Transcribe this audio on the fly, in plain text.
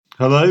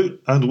Hello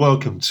and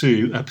welcome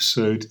to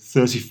episode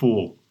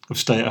 34 of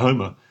Stay at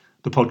Homer,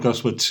 the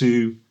podcast where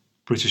two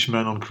British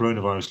men on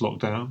coronavirus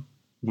lockdown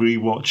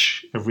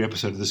rewatch every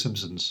episode of The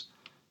Simpsons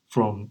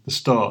from the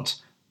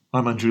start.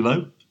 I'm Andrew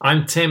Lowe.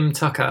 I'm Tim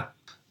Tucker.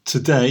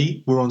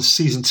 Today we're on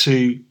season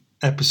 2,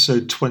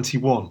 episode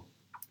 21,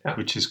 Yep.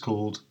 which is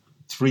called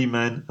Three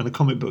Men and a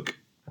Comic Book.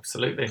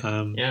 Absolutely.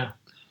 Yeah.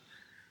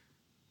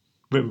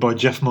 Written by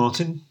Jeff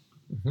Martin.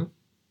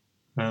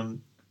 Mm-hmm.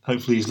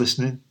 Hopefully he's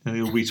listening and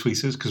he'll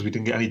retweet us because we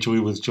didn't get any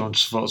joy with John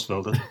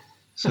Schwartzfelder.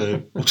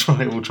 So we'll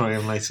try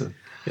him later.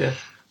 Yeah.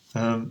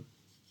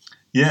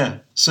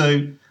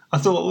 So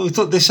we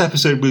thought this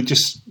episode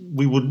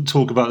we wouldn't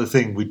talk about the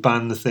thing. We'd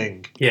ban the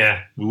thing.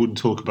 Yeah. We wouldn't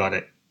talk about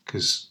it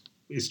because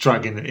it is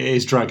dragging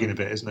a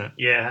bit, isn't it?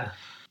 Yeah.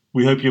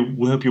 We hope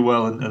you're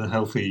well and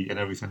healthy and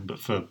everything, but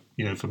for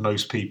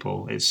most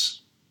people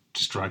it's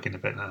just dragging a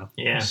bit now.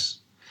 Yeah.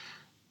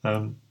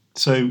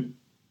 So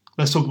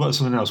let's talk about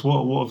something else.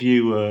 What have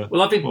you?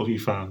 What have you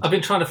found? I've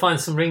been trying to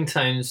find some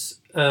ringtones.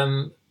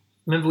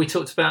 Remember we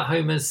talked about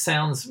Homer's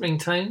Sounds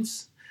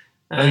ringtones?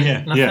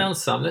 And I found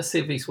some. Let's see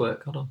if these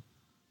work. Hold on.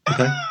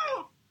 Okay.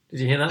 Did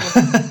you hear that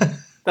one?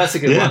 That's a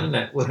good one, isn't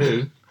it?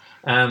 Woohoo!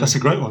 That's a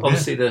great one.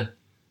 Obviously the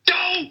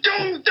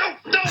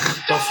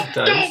lots of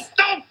does.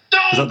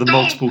 Is that the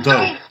multiple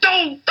dough?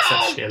 It's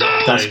actually a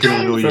lot of That's does.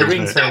 going to annoy you, For a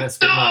isn't it? ringtone, that's a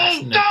bit much,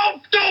 isn't it?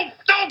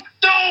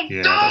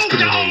 Yeah, that's going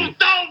to annoy you.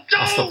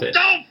 I'll stop it.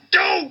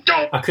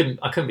 I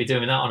couldn't be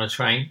doing that on a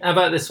train. How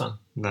about this one?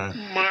 No.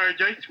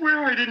 Marge, I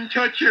swear I didn't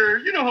touch her.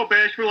 You know how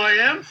bashful I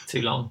am.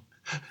 Too long.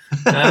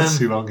 That's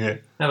too long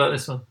here. How about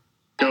this one?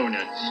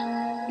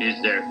 Donuts.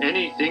 Is there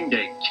anything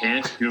they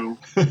can't do?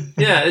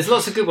 Yeah, there's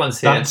lots of good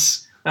ones here.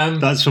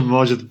 That's from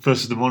Marge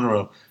versus the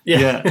Monorail.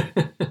 Yeah.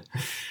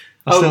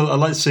 I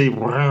like to say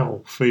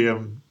wow for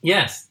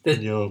Yes.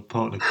 when your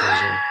partner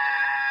calls you.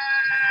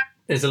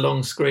 There's a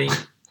long screen.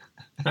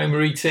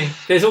 Homer eating.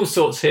 There's all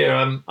sorts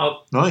here.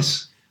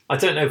 Nice. I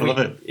don't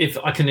know if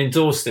I can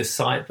endorse this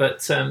site,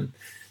 but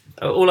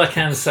all I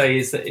can say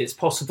is that it's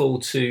possible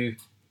to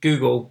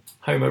Google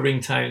Homer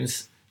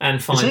ringtones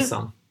and find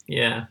some.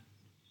 Yeah.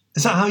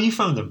 Is that how you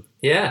found them?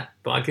 Yeah,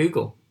 by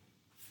Google.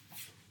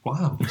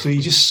 Wow. So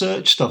you just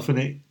search stuff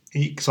and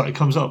it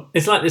comes up.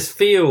 It's like this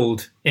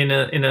field in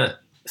a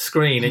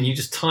screen, and you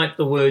just type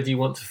the word you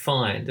want to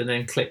find, and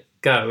then click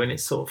go, and it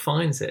sort of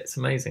finds it. It's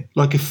amazing.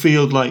 Like a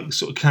field, like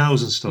sort of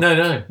cows and stuff.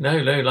 No.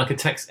 Like a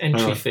text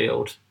entry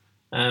field.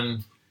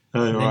 And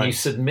then right. you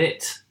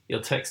submit your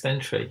text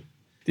entry.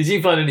 Did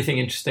you find anything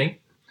interesting?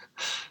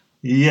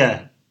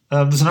 Yeah.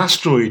 There's an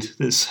asteroid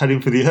that's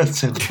heading for the Earth,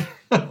 Tim.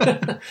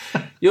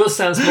 Yours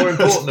sounds more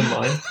important than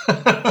mine.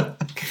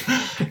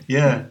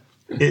 Yeah.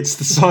 It's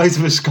the size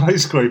of a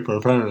skyscraper,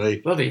 apparently.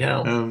 Bloody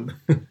hell.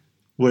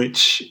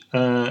 Which is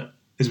a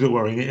bit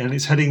worrying. And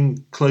it's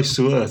heading close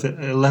to Earth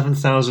at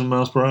 11,000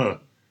 miles per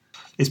hour.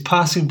 It's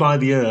passing by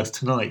the Earth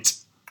tonight.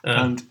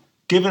 And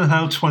given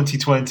how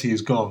 2020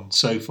 has gone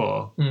so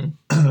far,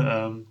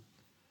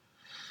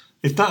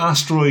 if that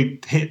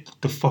asteroid hit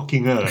the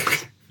fucking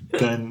Earth,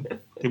 then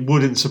it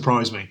wouldn't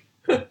surprise me.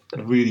 It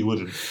really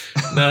wouldn't.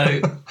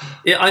 No.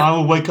 Yeah, I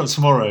will wake up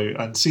tomorrow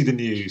and see the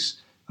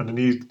news, and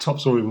the top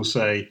story will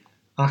say,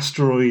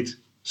 asteroid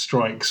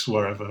strikes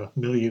wherever,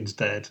 millions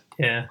dead.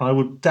 Yeah. I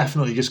would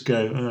definitely just go,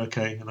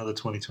 okay, another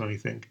 2020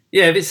 thing.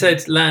 Yeah, if it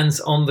said lands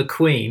on the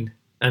Queen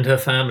and her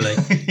family,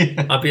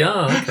 I'd be,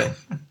 okay.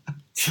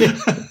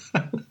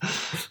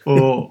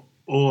 or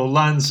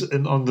lands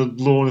on the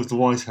lawn of the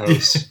White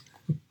House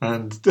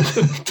and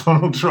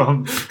Donald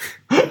Trump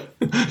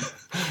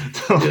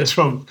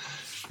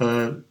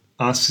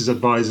asks his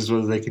advisors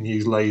whether they can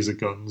use laser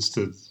guns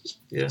to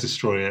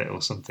destroy it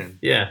or something.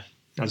 Yeah.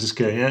 I just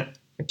go,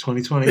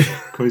 2020,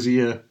 crazy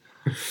year.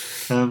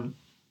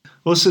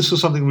 Also saw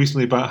something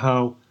recently about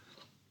how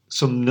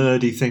some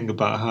nerdy thing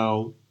about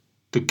how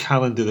the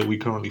calendar that we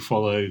currently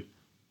follow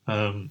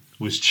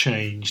was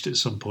changed at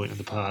some point in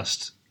the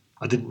past.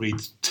 I didn't read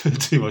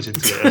too much into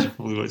it, as you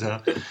probably worked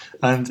out.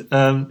 And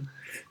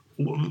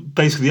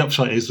basically the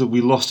upshot is that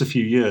we lost a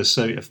few years,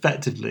 so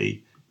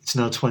effectively it's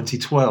now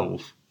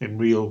 2012 in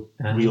real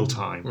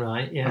time.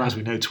 Right, yeah. And as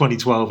we know,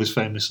 2012 is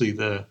famously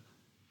the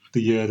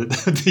year that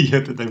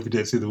they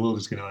predicted the world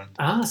is going to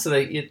end. So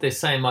they're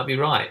saying might be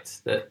right.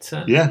 That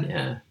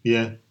Yeah.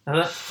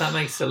 Now that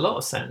makes a lot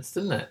of sense,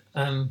 doesn't it?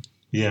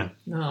 Yeah.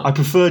 No. I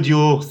preferred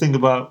your thing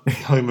about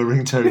Homer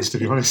ringtones, to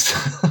be honest.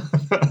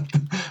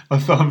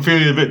 I'm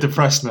feeling a bit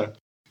depressed now.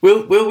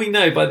 Will we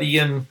know by the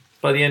end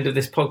of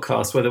this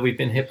podcast whether we've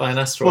been hit by an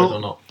asteroid or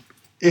not?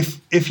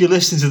 If you're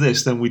listening to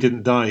this, then we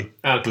didn't die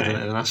with Okay.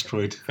 an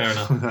asteroid. Fair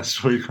enough. An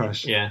asteroid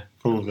crash. Yeah.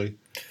 Probably.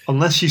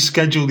 Unless you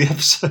schedule the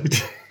episode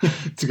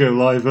to go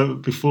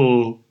live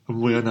before,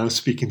 and we are now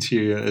speaking to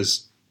you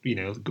as,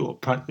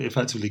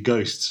 effectively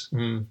ghosts.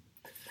 Mm.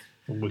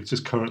 And we're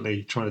just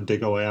currently trying to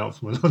dig our way out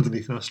from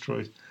underneath an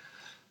asteroid.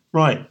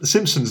 Right, The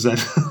Simpsons then.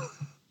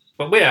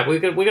 But we're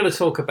going to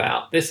talk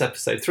about this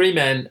episode, Three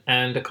Men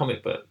and a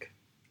Comic Book.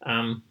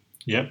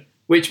 Yep.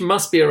 Which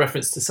must be a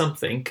reference to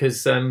something,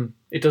 because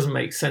it doesn't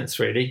make sense,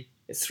 really.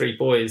 it's three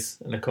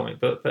boys in a comic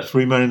book, but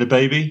Three Men and a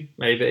Baby.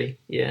 maybe,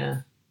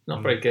 yeah,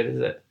 not very good, is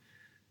it?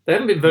 They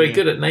haven't been very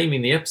good at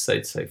naming the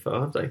episodes so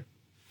far, have they?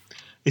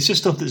 It's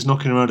just stuff that's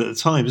knocking around at the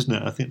time, isn't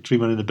it? I think Three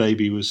Men and a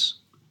Baby was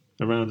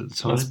around at the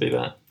time. Must be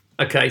that.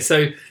 Okay,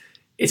 so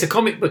it's a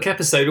comic book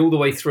episode all the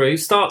way through.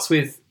 Starts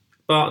with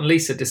Bart and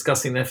Lisa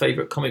discussing their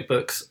favourite comic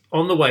books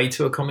on the way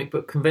to a comic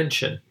book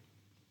convention.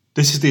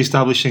 This is the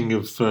establishing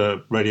of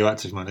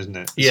Radioactive Man, isn't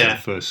it? Yeah.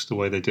 First, the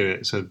way they do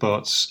it. So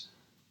Bart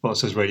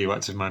says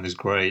Radioactive Man is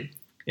great,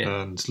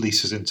 Yeah. and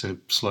Lisa's into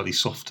slightly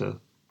softer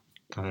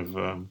kind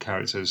of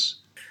characters.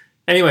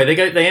 Anyway,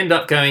 they end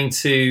up going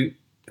to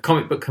a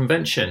comic book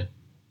convention.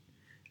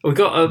 We've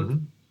got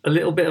a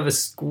little bit of a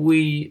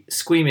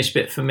squeamish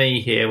bit for me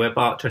here where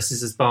Bart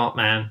dresses as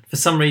Bartman. For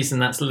some reason,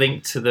 that's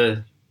linked to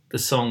the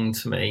song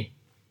to me.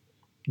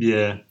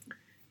 Yeah.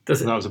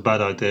 That was a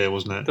bad idea,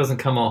 wasn't it? Doesn't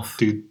come off.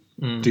 Do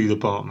the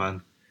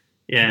Bartman.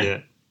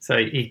 Yeah. So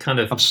he kind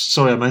of... I'm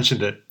sorry I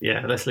mentioned it.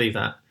 Yeah, let's leave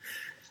that.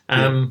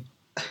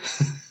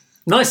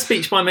 Nice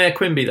speech by Mayor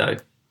Quimby, though.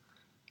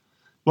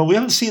 Well, we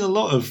haven't seen a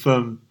lot of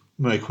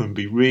Mayor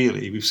Quimby,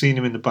 really. We've seen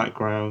him in the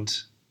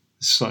background,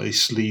 slightly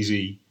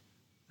sleazy,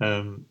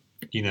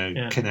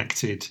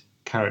 connected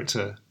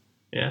character.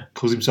 Yeah.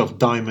 Calls himself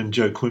Diamond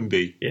Joe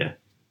Quimby. Yeah.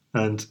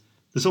 And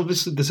there's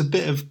a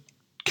bit of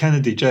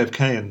Kennedy,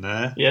 JFK in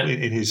there,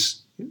 in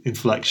his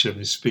inflection,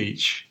 his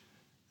speech.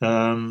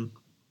 And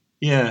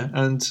we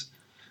haven't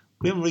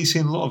really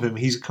seen a lot of him.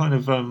 He's kind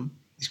of,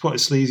 he's quite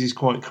sleazy, he's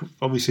quite,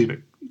 obviously, a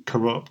bit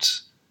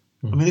corrupt.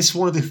 I mean, this is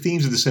one of the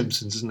themes of The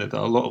Simpsons, isn't it?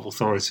 That a lot of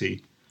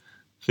authority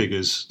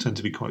figures tend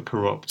to be quite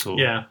corrupt or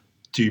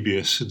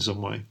dubious in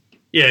some way.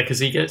 Yeah, because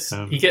he gets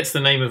the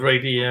name of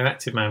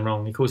Radioactive Man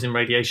wrong. He calls him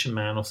Radiation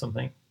Man or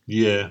something.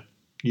 Yeah.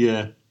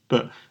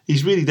 But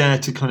he's really there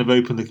to kind of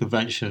open the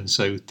convention,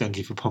 so thank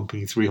you for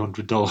pumping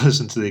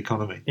 $300 into the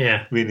economy.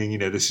 Yeah. Meaning,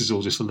 this is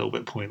all just a little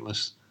bit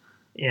pointless.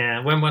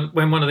 Yeah, when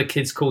one of the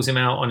kids calls him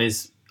out on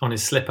his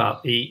slip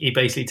up, he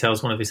basically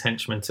tells one of his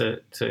henchmen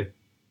to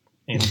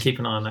keep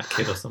an eye on that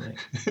kid or something.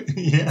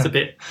 Yeah. It's a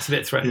bit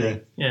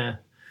threatening. Yeah.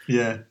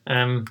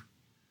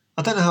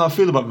 I don't know how I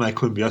feel about Mayor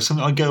Quimby.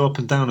 I go up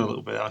and down a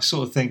little bit. I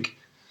sort of think,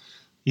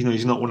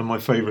 he's not one of my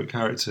favourite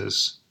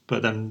characters,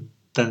 but then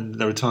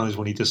there are times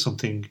when he does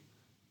something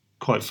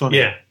quite funny.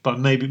 Yeah. But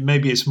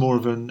maybe it's more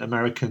of an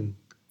American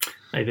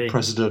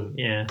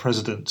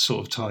president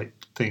sort of type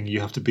thing. You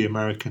have to be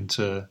American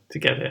to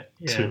get it.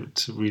 Yeah.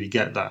 To really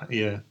get that.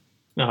 Yeah.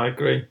 No, I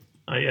agree.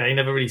 He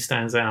never really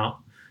stands out.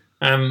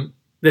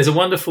 There's a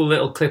wonderful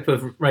little clip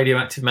of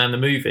Radioactive Man, the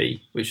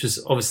movie, which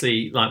was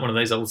obviously like one of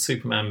those old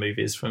Superman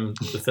movies from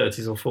the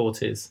 30s or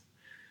 40s.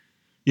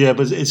 Yeah,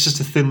 but it's just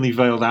a thinly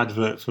veiled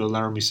advert for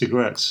Laramie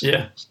cigarettes.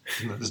 Yeah.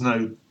 It's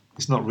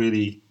not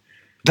really,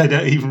 they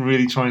don't even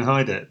really try and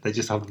hide it. They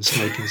just have them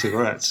smoking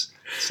cigarettes,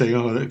 saying,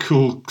 oh, that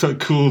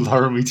cool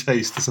Laramie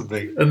taste or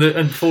something.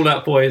 And Fall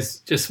Out Boy is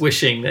just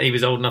wishing that he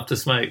was old enough to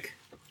smoke,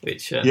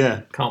 which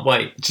can't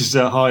wait. Which is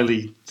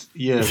highly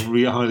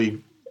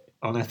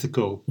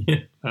unethical. Yeah.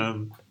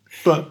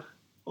 But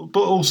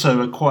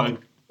also quite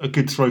a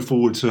good throw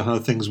forward to how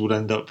things would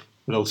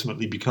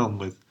ultimately become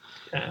with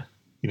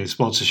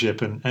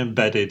sponsorship and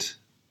embedded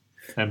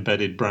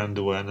brand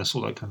awareness,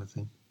 all that kind of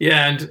thing.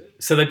 Yeah, and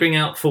so they bring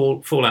out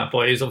Fall Out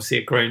Boy, who's obviously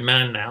a grown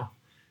man now,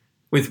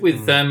 with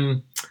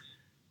a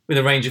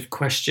range of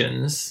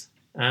questions.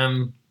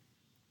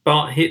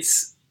 Bart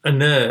hits a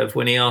nerve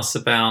when he asks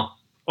about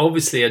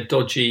obviously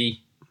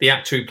the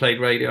actor who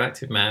played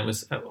Radioactive Man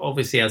was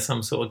obviously had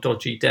some sort of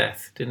dodgy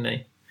death, didn't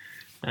he?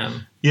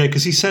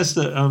 Because he says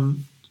that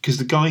because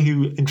the guy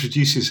who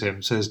introduces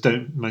him says,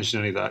 don't mention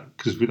any of that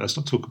because let's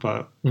not talk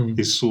about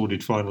his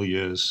sordid final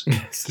years.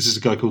 Yes. This is a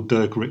guy called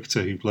Dirk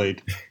Richter who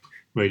played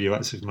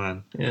Radioactive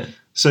Man. Yeah.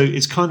 So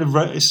it's kind of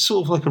it's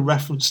sort of like a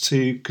reference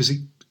to because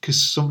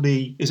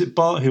somebody, is it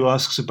Bart who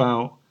asks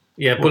about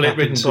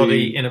bullet-ridden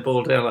body in a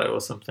bordello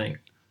or something.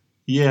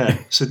 Yeah,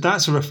 so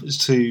that's a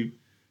reference to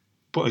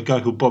a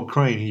guy called Bob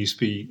Crane, who used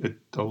to be an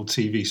old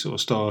TV sort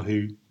of star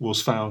who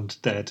was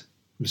found dead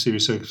in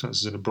mysterious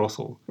circumstances in a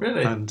brothel.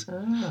 Really? And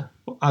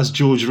as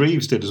George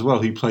Reeves did as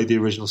well, who played the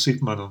original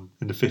Superman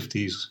in the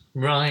 50s.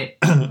 Right.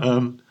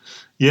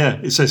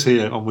 It says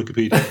here on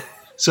Wikipedia.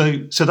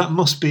 so that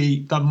must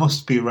be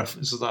a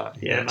reference to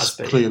that. Yeah, it must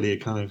be. Clearly a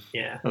kind of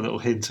a little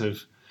hint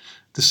of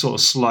the sort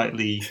of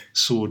slightly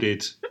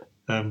sordid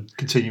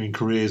continuing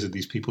careers of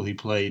these people who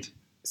played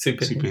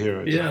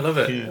superheroes. Yeah, I love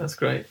it. Yeah. That's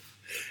great.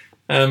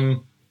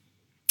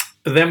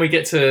 But then we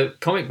get to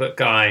Comic Book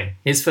Guy.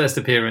 His first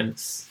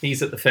appearance.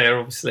 He's at the fair,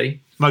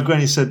 obviously. Mike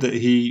Groening said that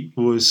he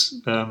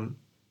was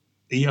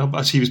he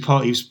was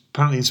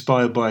apparently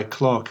inspired by a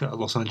clerk at a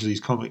Los Angeles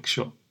comic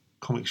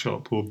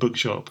shop or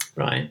bookshop.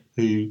 Right.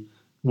 Who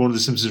one of the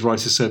Simpsons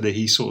writers said that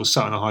he sort of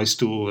sat on a high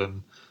stool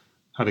and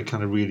had a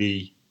kind of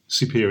really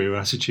superior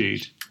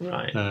attitude.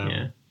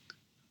 Right.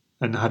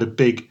 And had a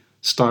big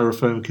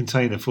styrofoam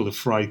container full of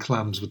fried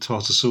clams with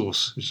tartar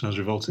sauce, which sounds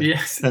revolting.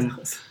 Yes, it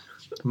does.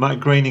 Matt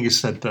Groening has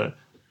said that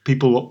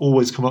people will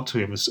always come up to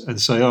him and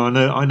say, "Oh,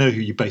 I know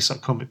who you base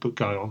that Comic Book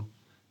Guy on,"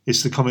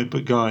 it's the comic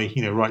book guy,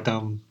 right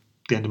down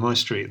the end of my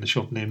street in the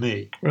shop near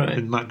me. Right.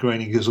 And Matt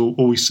Groening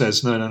always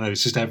says, no,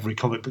 it's just every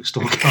comic book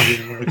store guy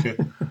in America.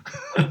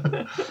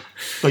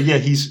 But yeah,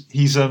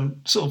 he's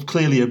sort of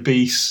clearly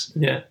obese.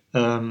 Yeah.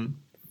 And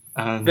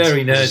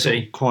very nerdy. Sort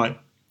of quite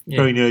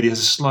very nerdy. Has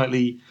a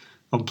slightly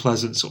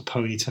unpleasant sort of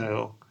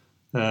ponytail,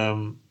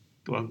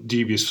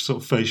 dubious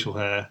sort of facial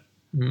hair,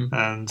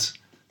 and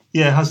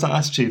has that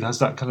attitude. Has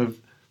that kind of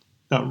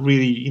that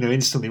really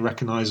instantly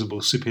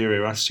recognisable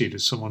superior attitude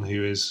of someone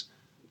who is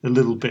a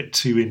little bit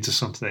too into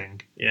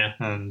something,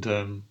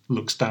 and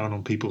looks down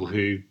on people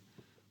who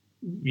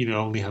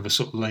only have a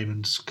sort of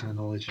layman's kind of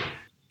knowledge.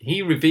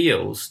 He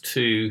reveals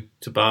to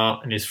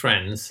Bart and his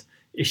friends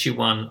issue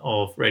 1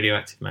 of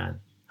Radioactive Man,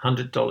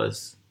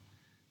 $100,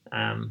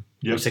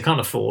 which they can't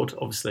afford,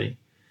 obviously,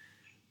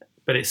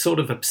 but it sort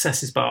of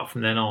obsesses Bart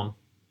from then on.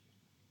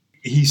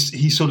 He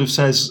sort of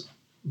says,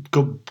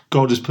 God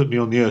has put me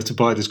on the earth to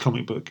buy this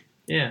comic book.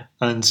 Yeah.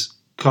 And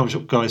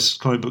comic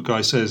book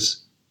guy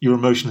says, your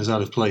emotion is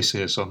out of place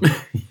here, son.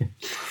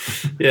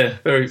 Yeah,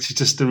 very. It's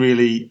just a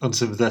really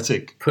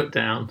unsympathetic put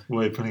down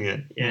way of putting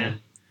it. Yeah.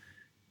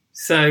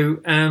 So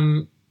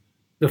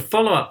the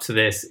follow-up to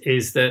this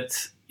is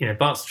that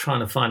Bart's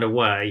trying to find a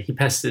way. He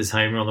pesters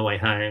Homer on the way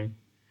home.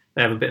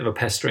 They have a bit of a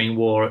pestering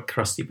war at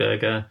Krusty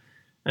Burger,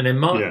 and then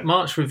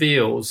Marge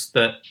reveals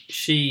that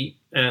she,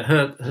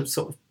 her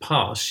sort of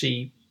past,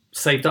 she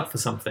saved up for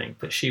something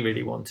that she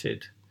really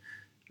wanted,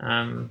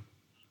 and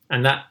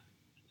that,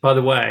 by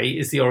the way,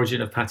 is the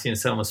origin of Patty and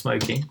Selma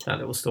smoking. That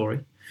little story,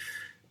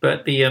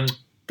 but you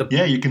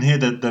can hear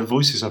that their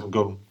voices haven't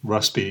gone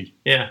raspy.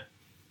 Yeah.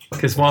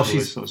 Because while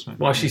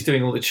she's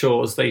doing all the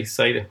chores, they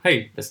say,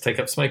 "Hey, let's take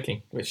up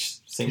smoking," which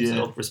seems an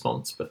odd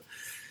response, but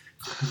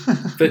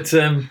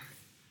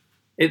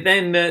it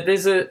then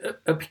there's a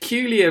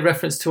peculiar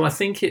reference to, I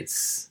think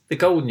it's the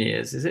Golden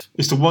Years, is it?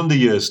 It's the Wonder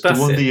Years. That's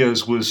the Wonder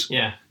Years was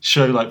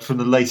show like from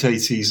the late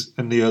 80s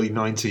and the early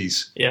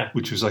 90s,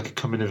 which was like a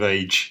coming of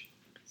age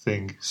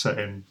thing set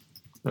in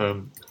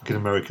like an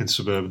American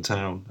suburban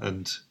town,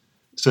 and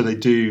so they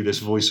do this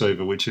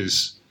voiceover, which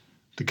is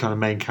the kind of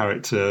main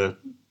character,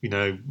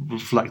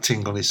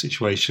 reflecting on his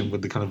situation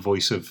with the kind of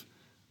voice of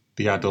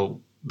the adult,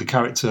 the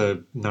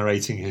character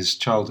narrating his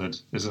childhood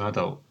as an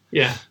adult.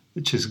 Yeah.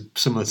 Which is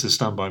similar to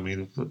Stand By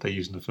Me that they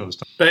use in the film.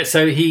 But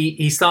so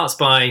he starts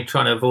by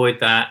trying to avoid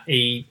that.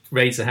 He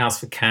raids the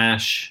house for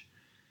cash,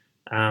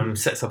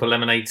 sets up a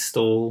lemonade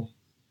stall,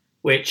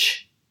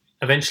 which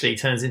eventually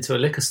turns into a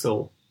liquor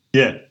stall.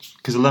 Yeah,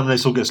 because the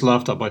lemonade stall gets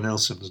laughed at by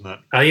Nelson, doesn't it?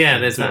 Oh yeah,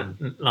 there's that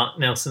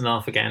Nelson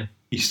laugh again.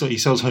 He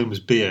sells Homer's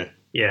beer.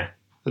 Yeah.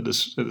 At the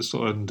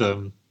store,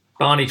 and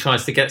Barney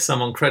tries to get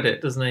some on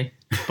credit, doesn't he?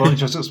 Barney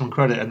tries to get some on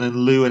credit, and then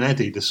Lou and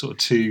Eddie, the sort of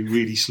two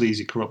really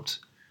sleazy, corrupt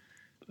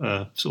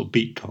sort of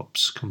beat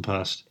cops, come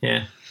past.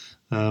 Yeah.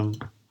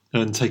 And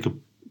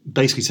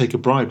basically take a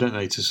bribe, don't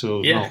they, to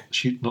sort of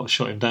not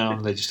shut him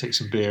down. They just take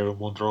some beer and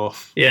wander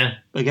off. Yeah.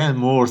 Again,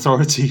 more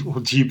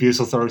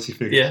dubious authority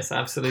figures. Yes,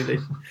 absolutely.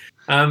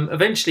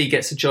 Eventually, he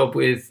gets a job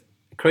with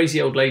a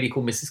crazy old lady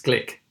called Mrs.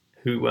 Glick,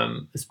 who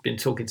has been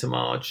talking to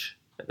Marge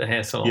at the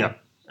hair salon. Yeah.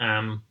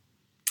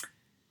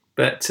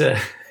 But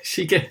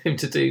she gets him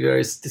to do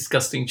various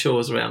disgusting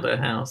chores around her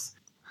house.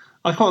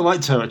 I quite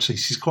liked her, actually.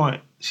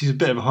 She's a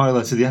bit of a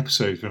highlight of the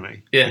episode for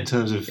me. Yeah. In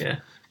terms of...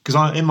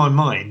 Because in my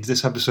mind,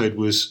 this episode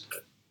was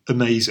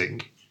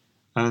amazing.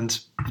 And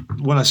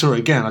when I saw it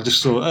again, I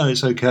just thought,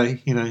 it's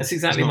okay. That's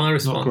exactly my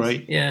response. Not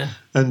great. Yeah.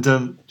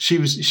 And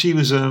she's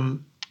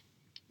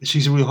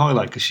a real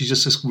highlight because she's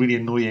just this really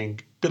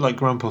annoying, bit like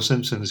Grandpa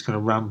Simpson, this kind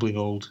of rambling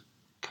old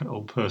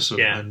person.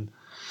 Yeah. And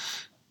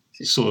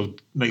sort of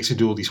makes him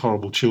do all these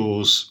horrible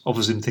chores,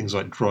 offers him things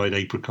like dried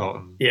apricot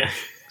and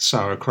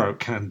sauerkraut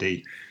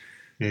candy.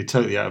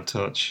 Totally out of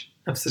touch.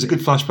 Absolutely.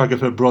 There's a good flashback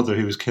of her brother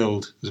who was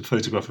killed. There's a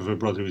photograph of her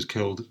brother who was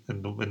killed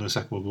in the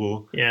Second World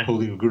War,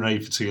 holding a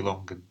grenade for too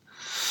long. And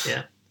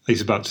he's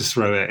about to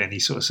throw it, and he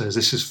sort of says,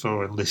 "This is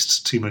for," and lists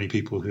too many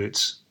people who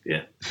it's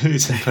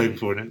paid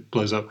for, and it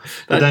blows up.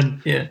 But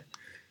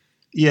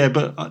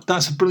but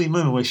that's a brilliant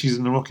moment where she's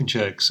in the rocking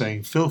chair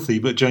saying "filthy"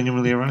 but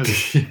genuinely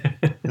arousing,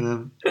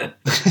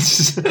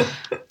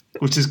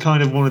 which is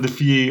kind of one of the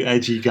few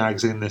edgy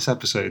gags in this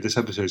episode. This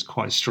episode is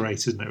quite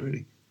straight, isn't it?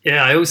 Really.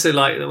 Yeah, I also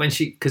like that when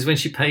she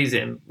pays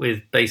him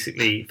with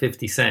basically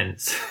 50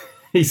 cents,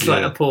 he's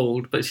like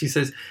appalled, but she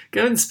says,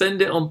 "Go and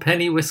spend it on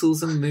penny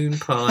whistles and moon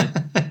pie."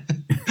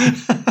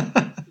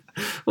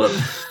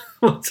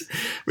 What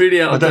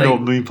really out of date. I don't know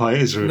what moon pie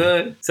is, really.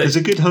 No. There's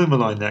a good Homer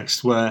line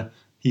next where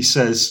he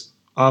says,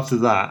 after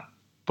that,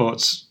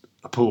 Bart's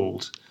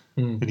appalled,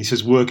 and he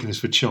says, "Working is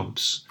for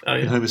chumps." Oh,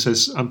 yeah. And Homer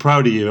says, "I'm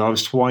proud of you. I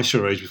was twice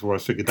your age before I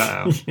figured that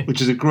out,"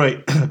 which is a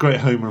great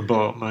Homer and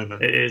Bart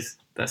moment. It is.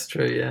 That's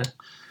true, yeah.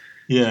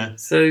 Yeah.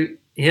 So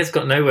he has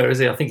got nowhere, has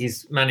he? I think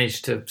he's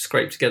managed to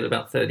scrape together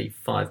about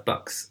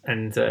 $35,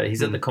 and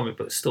he's at the comic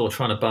book store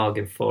trying to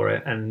bargain for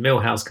it. And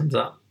Milhouse comes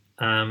up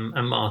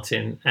and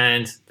Martin,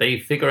 and they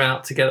figure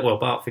out together. Well,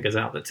 Bart figures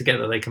out that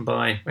together they can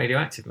buy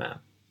Radioactive Man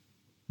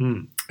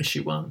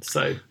issue 1.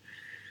 So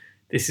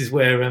this is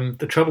where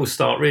the troubles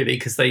start, really,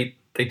 because they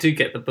do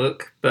get the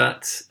book,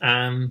 but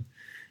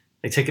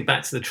they take it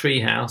back to the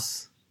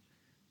treehouse.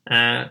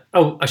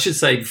 I should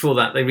say before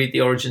that, they read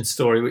the origin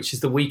story, which is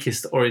the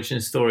weakest origin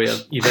story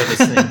you've ever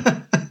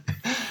seen.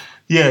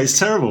 Yeah, it's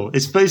terrible.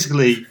 It's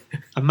basically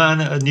a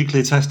man at a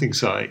nuclear testing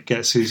site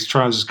gets his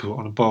trousers caught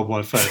on a barbed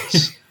wire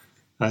fence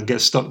and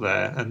gets stuck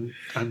there, and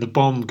the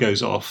bomb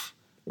goes off.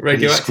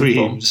 Radioactive and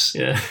he screams.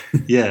 bomb. Yeah.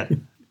 Yeah.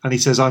 And he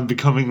says, "I'm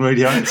becoming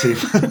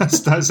radioactive."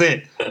 that's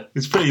it.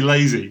 It's pretty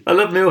lazy. I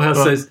love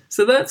Milhouse says,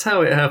 so that's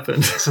how it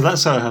happened. So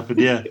that's how it happened,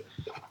 yeah.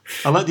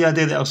 I like the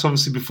idea that it was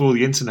obviously before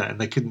the internet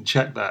and they couldn't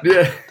check that.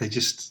 Yeah.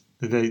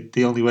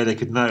 The only way they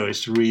could know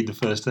is to read the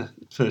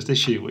first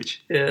issue,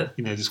 which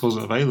just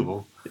wasn't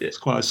available. Yeah. It's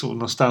quite a sort of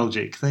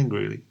nostalgic thing,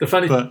 really. The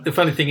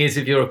funny thing is,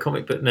 if you're a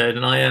comic book nerd,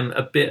 and I am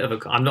a bit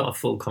of I'm not a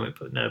full comic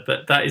book nerd,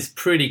 but that is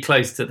pretty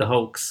close to the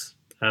Hulk's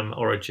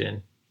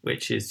origin,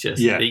 which is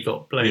just he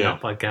got blown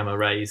up by gamma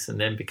rays and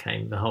then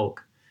became the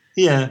Hulk.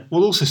 Yeah,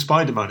 well, also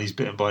Spider-Man, he's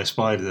bitten by a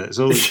spider that's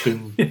always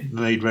been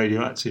made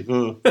radioactive.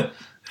 Oh.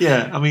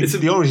 Yeah, I mean,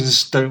 the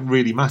origins don't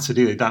really matter,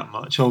 do they, that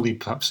much? Only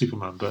perhaps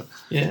Superman, but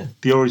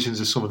the origins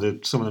of some of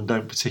them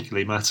don't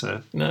particularly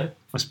matter. No.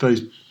 I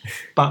suppose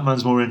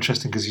Batman's more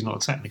interesting because he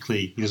doesn't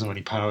have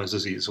any powers,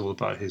 does he? It's all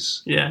about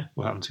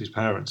what happened to his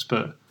parents.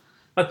 But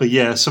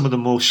yeah, some of the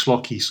more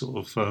schlocky sort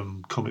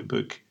of comic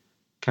book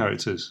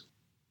characters.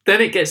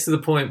 Then it gets to the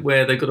point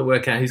where they've got to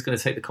work out who's going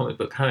to take the comic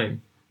book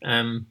home.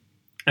 And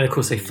of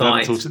course they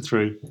fight. Thought it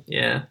through.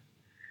 Yeah.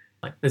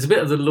 There's a bit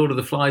of the Lord of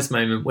the Flies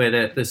moment where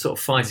they're sort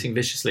of fighting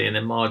viciously, and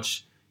then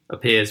Marge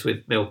appears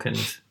with milk and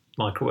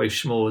microwave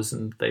s'mores,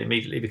 and they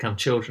immediately become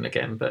children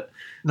again. But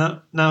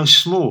now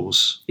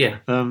s'mores. Yeah.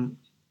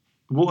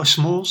 What are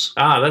s'mores?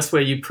 That's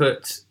where you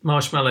put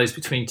marshmallows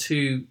between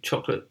two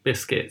chocolate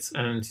biscuits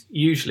and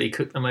usually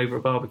cook them over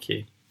a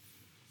barbecue.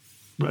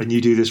 And you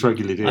do this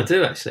regularly, do you? I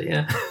do, actually,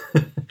 yeah.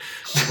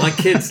 My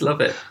kids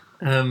love it.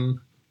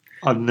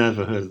 I've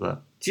never heard of that.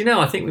 Do you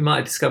know, I think we might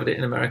have discovered it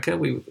in America.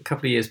 A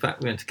couple of years back,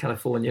 we went to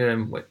California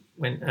and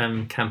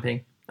went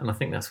camping, and I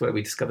think that's where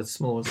we discovered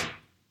s'mores.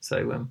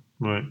 So,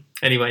 right.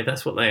 Anyway,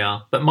 that's what they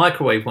are. But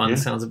microwave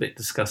ones sounds a bit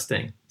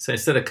disgusting. So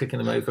instead of cooking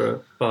them over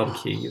a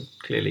barbecue, you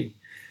clearly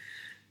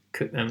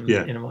cook them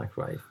in a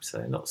microwave.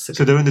 So not so.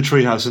 So they're in the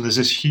treehouse, and there's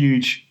this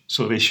huge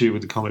sort of issue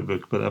with the comic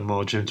book, but then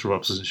Marge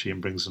interrupts, doesn't she,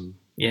 and brings them.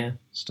 Yeah.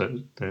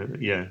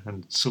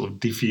 And sort of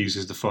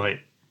defuses the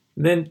fight.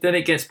 Then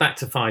it gets back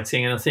to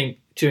fighting, and I think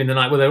during the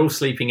night, they're all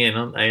sleeping in,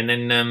 aren't they? And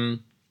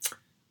then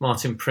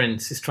Martin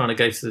Prince is trying to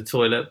go to the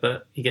toilet,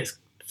 but he gets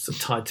sort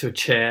of tied to a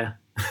chair.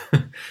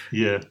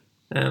 Yeah.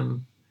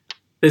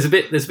 There's a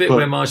bit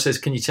where Marge says,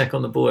 "Can you check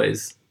on the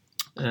boys?"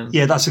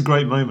 That's a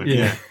great moment.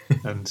 Yeah,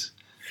 and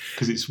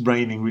because it's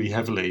raining really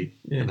heavily,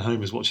 and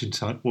Homer's watching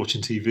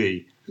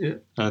TV,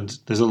 and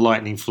there's a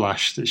lightning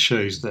flash that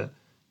shows that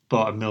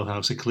Bart and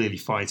Milhouse are clearly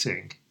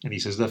fighting, and he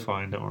says, "They're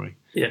fine, don't worry."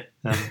 Yeah.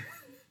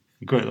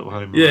 Great little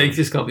Homer. Yeah, he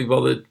just can't be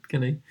bothered,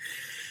 can he?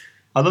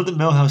 I love that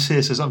Milhouse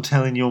here says, "I'm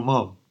telling your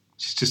mom."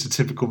 She's just a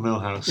typical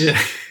Milhouse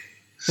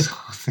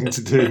thing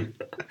to do.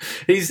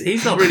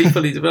 He's not really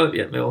fully developed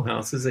yet,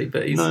 Milhouse, is he?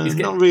 But he's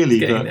not really.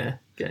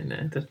 Getting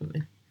there,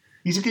 definitely.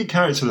 He's a good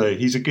character, though.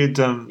 He's a good.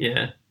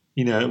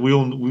 You know, we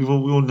all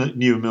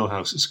knew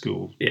Milhouse at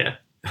school. Yeah,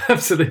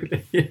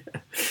 absolutely. Yeah.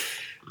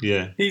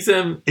 Yeah. He's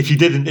If you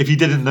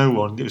didn't know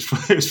one, it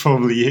was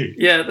probably you.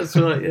 Yeah, that's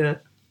right.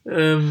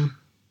 Yeah.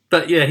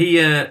 But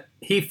yeah,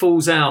 he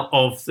falls out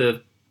of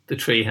the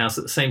treehouse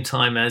at the same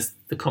time as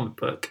the comic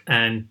book,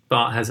 and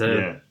Bart has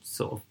a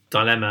sort of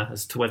dilemma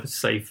as to whether to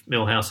save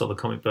Milhouse or the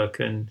comic book,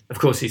 and of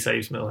course he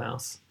saves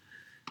Milhouse.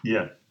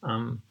 Yeah.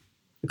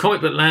 The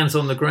comic book lands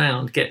on the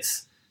ground,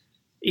 gets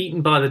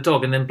eaten by the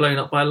dog, and then blown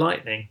up by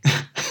lightning.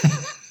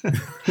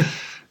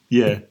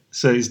 Yeah,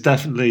 so it's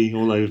definitely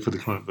all over for the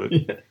comic book.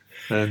 Yeah.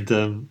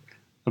 And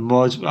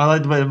Marge, I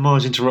like the way that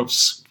Marge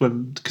interrupts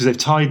because they've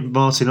tied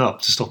Martin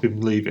up to stop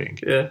him leaving.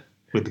 Yeah.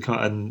 With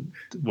the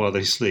while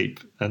they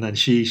sleep, and then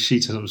she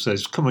turns up and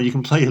says, "Come on, you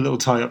can play your little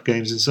tie-up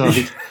games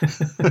inside."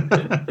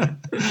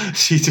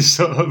 She just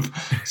sort of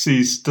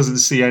doesn't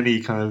see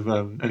any kind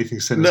of anything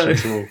sinister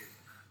at all.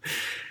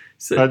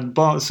 So, and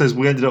Bart says,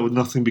 "We ended up with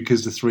nothing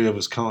because the three of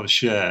us can't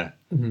share."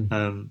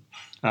 Mm-hmm.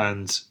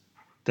 And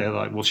they're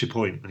like, "What's your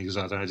point?" And he goes,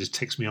 "I don't know, it just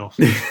ticks me off."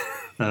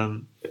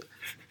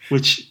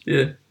 Which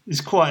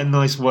is quite a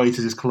nice way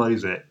to just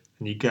close it.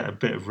 And you get a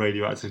bit of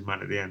Radioactive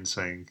Man at the end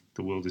saying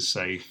the world is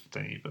safe,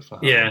 don't you?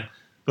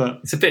 But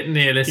it's a bit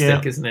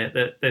nihilistic, isn't it?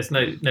 That there's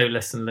no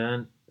lesson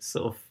learned.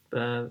 Sort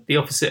of the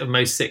opposite of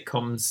most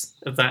sitcoms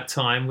of that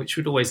time, which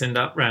would always end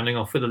up rounding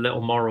off with a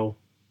little moral.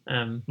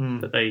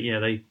 But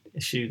they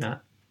issue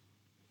that.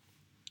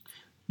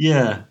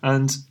 Yeah,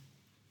 and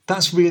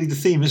that's really the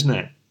theme, isn't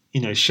it?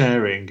 You know,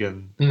 sharing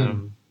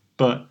and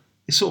but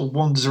it sort of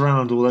wanders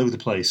around all over the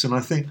place. And I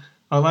think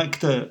I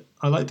like the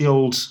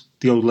old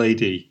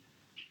lady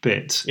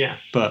bit. Yeah.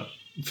 But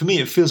for me,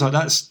 it feels like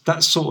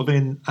that's sort of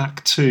in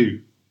Act 2.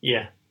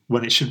 Yeah.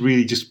 When it should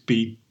really just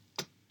be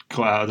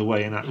got out of the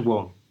way in Act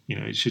 1. You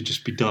know, it should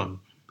just be done.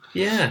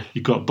 Yeah.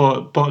 You've got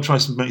Bart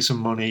tries to make some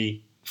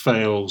money,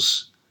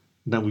 fails,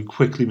 and then we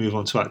quickly move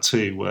on to Act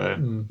 2 where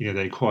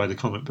they acquire the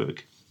comic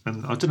book.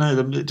 And I don't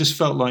know, it just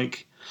felt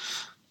like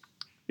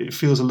it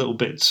feels a little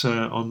bit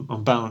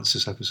on balance,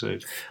 this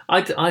episode.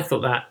 I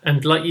thought that,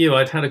 and like you,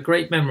 I'd had a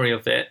great memory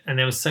of it, and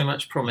there was so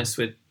much promise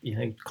with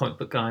comic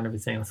book guy and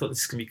everything. I thought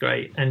this is going to be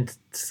great, and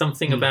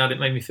something about it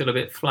made me feel a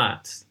bit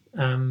flat.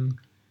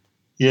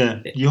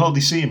 Yeah, you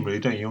hardly see him really,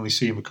 don't you? You only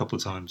see him a couple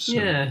of times. So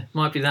yeah,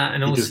 might be that,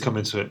 and he also does come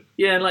into it.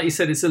 Yeah, like you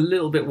said, it's a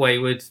little bit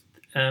wayward.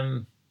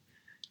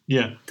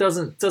 Yeah,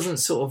 doesn't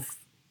sort of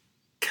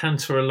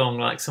canter along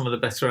like some of the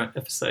better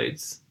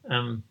episodes.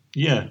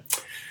 Yeah.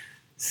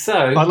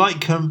 So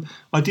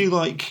I do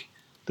like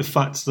the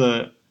fact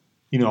that,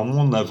 on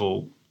one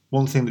level,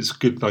 one thing that's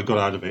good that I got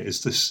out of it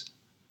is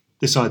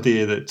this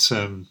idea that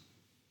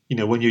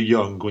when you're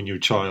young, when you're a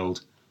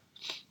child,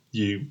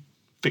 you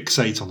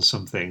fixate on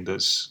something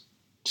that's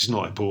just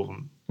not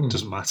important. It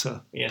doesn't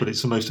matter. Yeah. But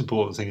it's the most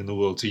important thing in the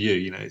world to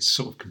you. It's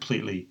sort of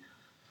completely.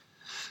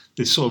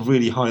 This sort of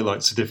really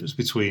highlights the difference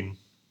between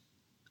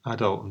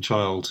adult and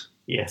child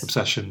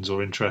obsessions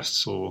or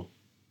interests, or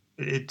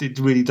it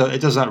really does.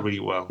 It does that really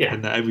well,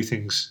 and that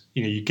everything's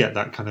you get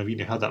that kind of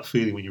had that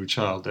feeling when you were a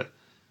child that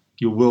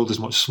your world is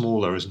much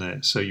smaller, isn't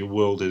it? So your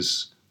world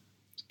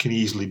can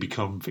easily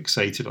become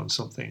fixated on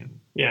something,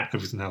 and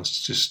everything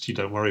else just you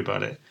don't worry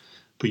about it.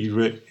 But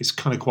it's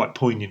kind of quite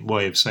poignant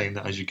way of saying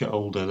that as you get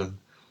older, then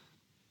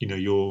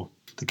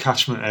the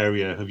catchment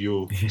area of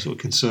your sort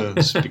of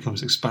concerns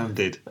becomes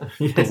expanded.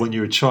 Yes. But when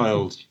you're a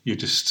child, you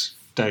just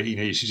don't.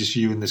 It's just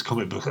you in this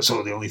comic book. That's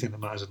all the only thing that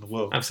matters in the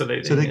world.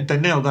 Absolutely. So they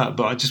nailed that.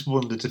 But I just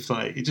wondered if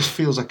it just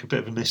feels like a bit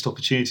of a missed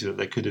opportunity that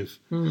they could have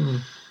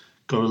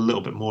got a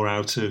little bit more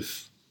out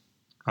of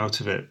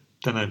it.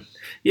 Don't know.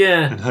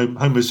 Yeah. And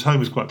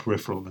Homer's quite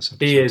peripheral in this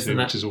episode he is, too,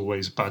 which is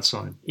always a bad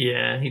sign.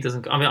 Yeah, he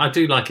doesn't. I mean, I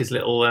do like his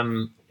little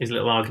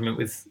argument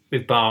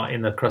with Bart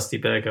in the Krusty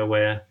Burger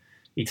where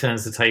he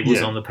turns the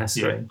tables on the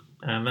pestering.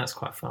 That's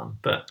quite fun.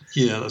 But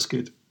yeah, that's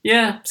good.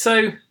 Yeah.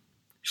 So,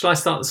 shall I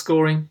start the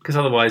scoring? Because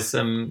otherwise,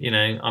 I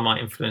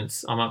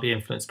might be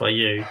influenced by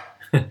you.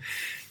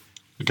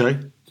 Okay.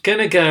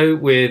 Gonna go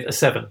with a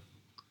 7.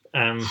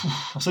 I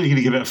thought you were going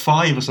to give it a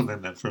 5 or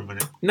something then for a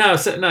minute. No,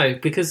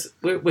 because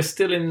we're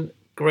still in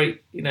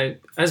great.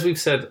 As we've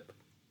said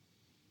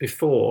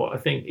before, I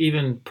think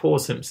even poor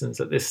Simpsons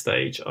at this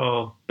stage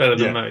are better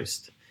than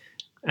most.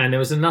 And there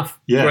was enough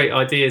great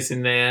ideas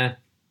in there.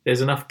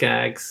 There's enough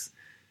gags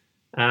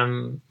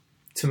to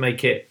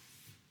make it,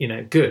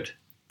 good.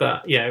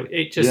 But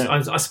it just.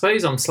 I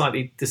suppose I'm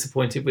slightly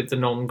disappointed with the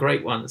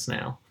non-great ones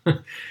now.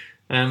 What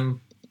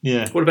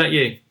about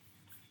you?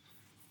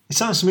 It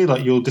sounds to me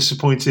like you're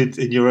disappointed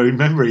in your own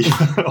memory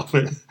of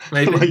it.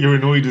 Maybe. Like you're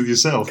annoyed with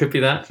yourself. Could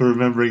be that. For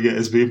remembering it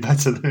as being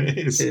better than it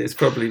is. It's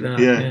probably that.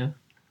 Yeah.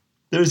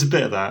 There is a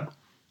bit of that.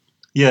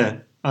 Yeah,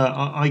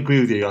 I agree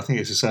with you. I think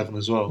it's a 7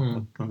 as well.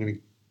 I'm going to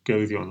go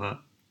with you on that.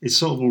 It's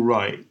sort of all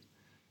right.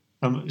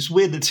 It's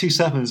weird that 2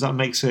 7s, that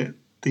makes it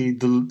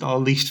our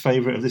least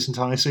favourite of this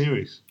entire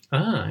series.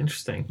 Ah,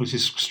 interesting. Which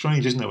is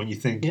strange, isn't it, when you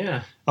think...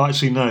 Yeah. Oh,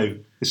 actually, no,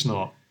 it's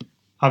not.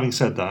 Having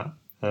said that...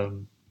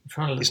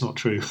 it's not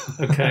true.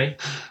 Okay.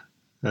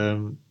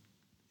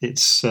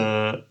 It's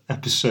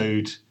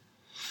episode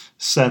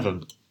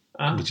 7,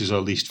 which is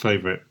our least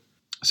favourite.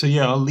 So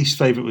yeah, our least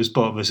favourite was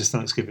Bart versus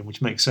Thanksgiving,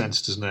 which makes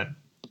sense, doesn't it?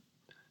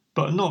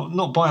 But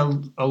not by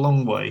a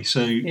long way.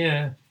 So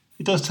yeah,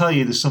 it does tell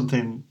you there's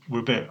something we're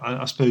a bit.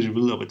 I suppose we're a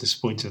little bit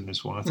disappointed in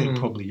this one. I think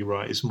probably you're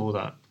right. It's more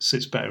that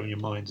sits better in your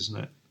mind, isn't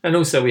it? And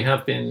also we've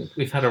had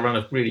a run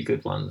of really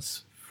good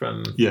ones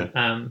from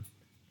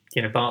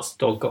Bart's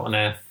Dog Got an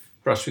F,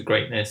 Brush with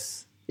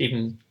Greatness,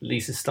 even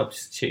Lisa's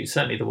Substitute.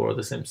 Certainly the War of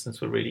the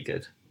Simpsons were really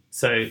good.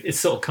 So it's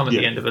sort of come at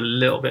the end of a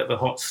little bit of a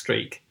hot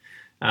streak.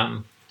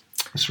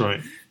 That's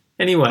right.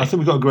 Anyway. I think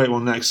we've got a great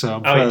one next, so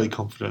I'm fairly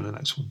confident in the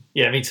next one.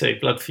 Yeah, me too.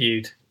 Blood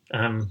Feud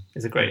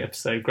is a great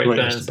episode. Great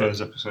Mr.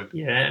 Burns episode.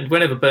 Yeah, and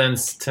whenever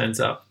Burns turns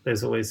up,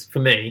 there's always, for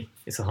me,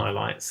 it's a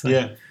highlight. So,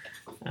 yeah.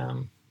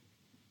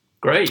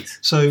 Great.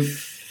 So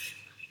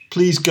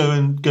please go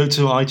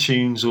to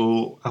iTunes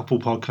or Apple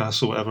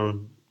Podcasts or whatever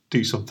and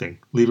do something.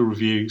 Leave a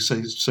review,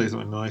 say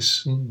something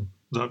nice.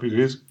 That'd be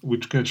good. We're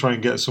going to try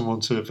and get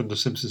someone from The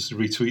Simpsons to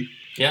retweet.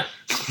 Yeah.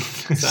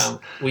 It's our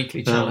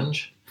weekly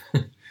challenge.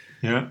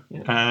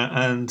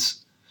 And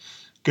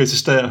go to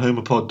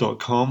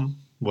stayathomeapod.com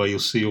where you'll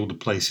see all the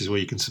places where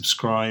you can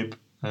subscribe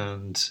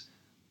and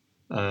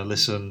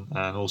listen,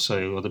 and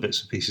also other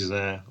bits and pieces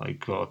there,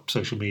 like our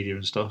social media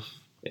and stuff.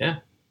 Yeah.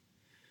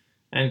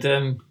 And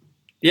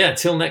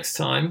till next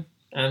time,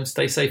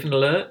 stay safe and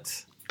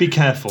alert. Be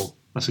careful.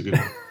 That's a good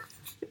one.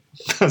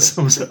 That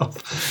sums it up.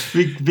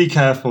 Be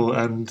careful,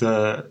 and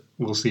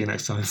we'll see you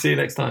next time. See you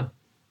next time.